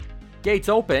Gates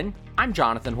open, I'm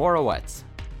Jonathan Horowitz.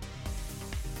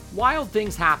 Wild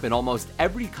things happen almost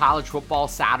every college football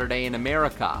Saturday in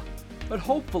America, but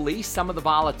hopefully some of the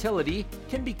volatility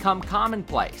can become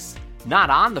commonplace.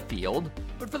 Not on the field,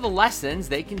 but for the lessons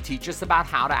they can teach us about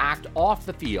how to act off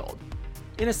the field.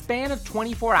 In a span of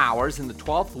 24 hours in the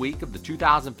 12th week of the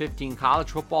 2015 college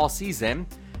football season,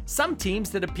 some teams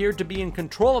that appeared to be in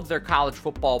control of their college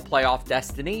football playoff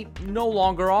destiny no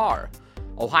longer are.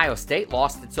 Ohio State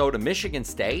lost its O to Michigan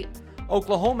State.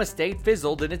 Oklahoma State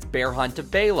fizzled in its bear hunt of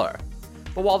Baylor.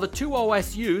 But while the two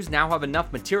OSUs now have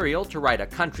enough material to write a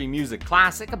country music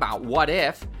classic about what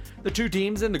if, the two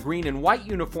teams in the green and white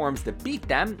uniforms that beat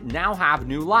them now have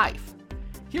new life.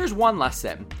 Here's one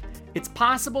lesson. It's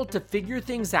possible to figure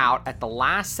things out at the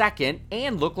last second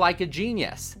and look like a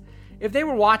genius. If they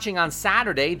were watching on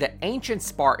Saturday, the ancient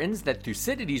Spartans that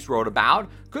Thucydides wrote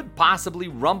about could possibly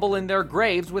rumble in their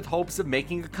graves with hopes of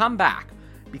making a comeback,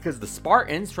 because the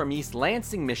Spartans from East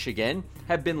Lansing, Michigan,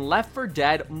 have been left for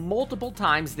dead multiple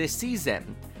times this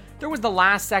season. There was the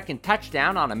last-second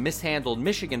touchdown on a mishandled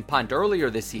Michigan punt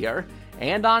earlier this year,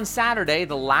 and on Saturday,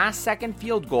 the last-second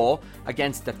field goal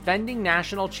against defending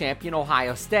national champion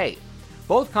Ohio State.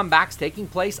 Both comebacks taking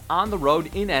place on the road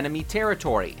in enemy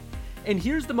territory. And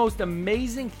here's the most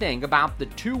amazing thing about the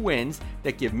two wins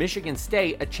that give Michigan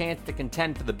State a chance to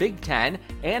contend for the Big Ten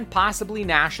and possibly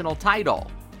national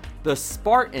title. The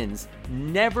Spartans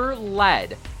never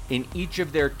led in each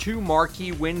of their two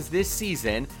marquee wins this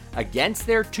season against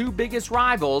their two biggest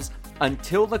rivals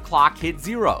until the clock hit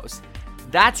zeros.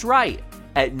 That's right.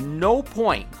 At no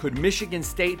point could Michigan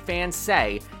State fans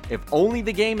say, if only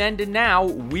the game ended now,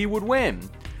 we would win.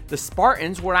 The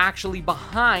Spartans were actually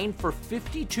behind for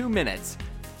 52 minutes,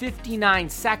 59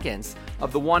 seconds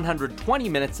of the 120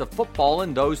 minutes of football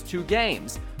in those two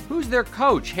games. Who's their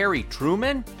coach, Harry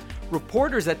Truman?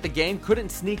 Reporters at the game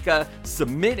couldn't sneak a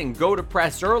submit and go to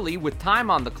press early with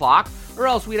time on the clock, or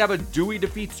else we'd have a Dewey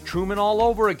defeats Truman all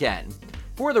over again.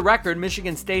 For the record,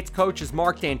 Michigan State's coach is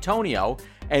Mark D'Antonio,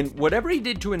 and whatever he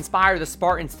did to inspire the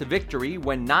Spartans to victory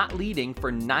when not leading for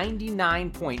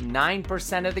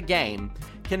 99.9% of the game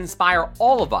can inspire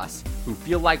all of us who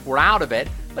feel like we're out of it,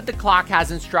 but the clock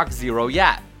hasn't struck zero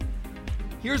yet.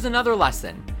 Here's another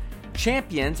lesson.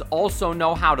 Champions also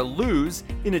know how to lose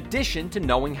in addition to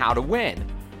knowing how to win.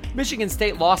 Michigan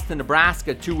State lost to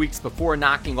Nebraska 2 weeks before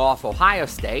knocking off Ohio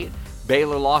State.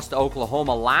 Baylor lost to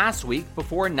Oklahoma last week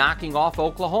before knocking off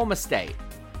Oklahoma State.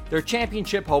 Their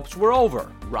championship hopes were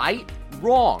over, right?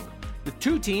 Wrong. The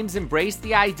two teams embraced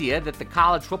the idea that the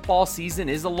college football season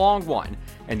is a long one,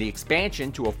 and the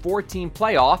expansion to a 4-team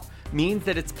playoff means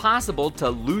that it's possible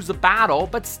to lose a battle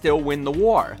but still win the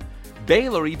war.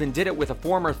 Baylor even did it with a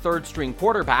former third-string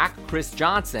quarterback, Chris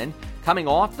Johnson, coming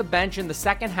off the bench in the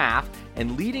second half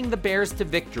and leading the Bears to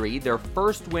victory, their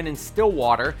first win in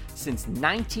Stillwater since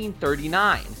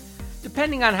 1939.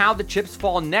 Depending on how the chips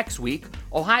fall next week,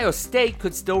 Ohio State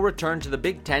could still return to the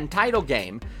Big Ten title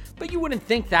game, but you wouldn't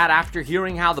think that after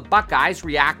hearing how the Buckeyes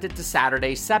reacted to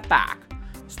Saturday's setback.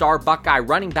 Star Buckeye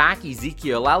running back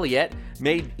Ezekiel Elliott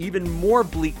made even more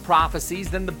bleak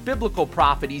prophecies than the biblical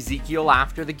prophet Ezekiel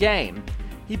after the game.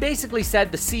 He basically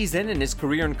said the season and his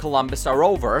career in Columbus are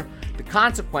over, the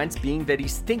consequence being that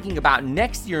he's thinking about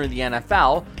next year in the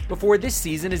NFL before this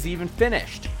season is even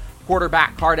finished.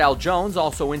 Quarterback Cardell Jones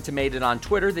also intimated on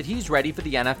Twitter that he's ready for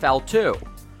the NFL too.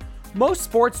 Most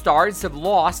sports stars have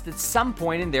lost at some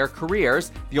point in their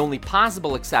careers, the only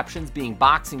possible exceptions being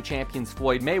boxing champions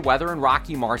Floyd Mayweather and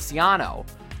Rocky Marciano.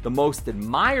 The most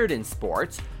admired in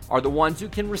sports are the ones who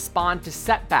can respond to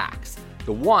setbacks,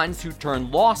 the ones who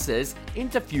turn losses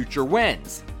into future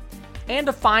wins. And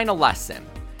a final lesson.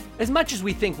 As much as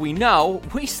we think we know,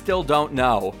 we still don't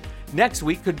know. Next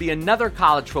week could be another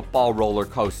college football roller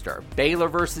coaster. Baylor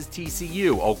versus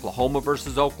TCU, Oklahoma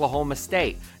versus Oklahoma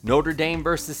State, Notre Dame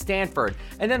versus Stanford,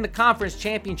 and then the conference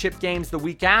championship games the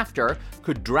week after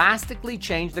could drastically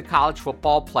change the college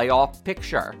football playoff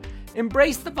picture.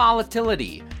 Embrace the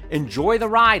volatility. Enjoy the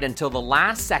ride until the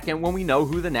last second when we know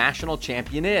who the national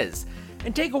champion is.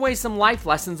 And take away some life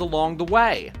lessons along the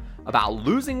way about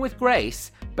losing with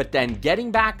grace, but then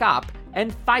getting back up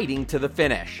and fighting to the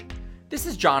finish. This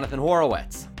is Jonathan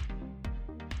Horowitz.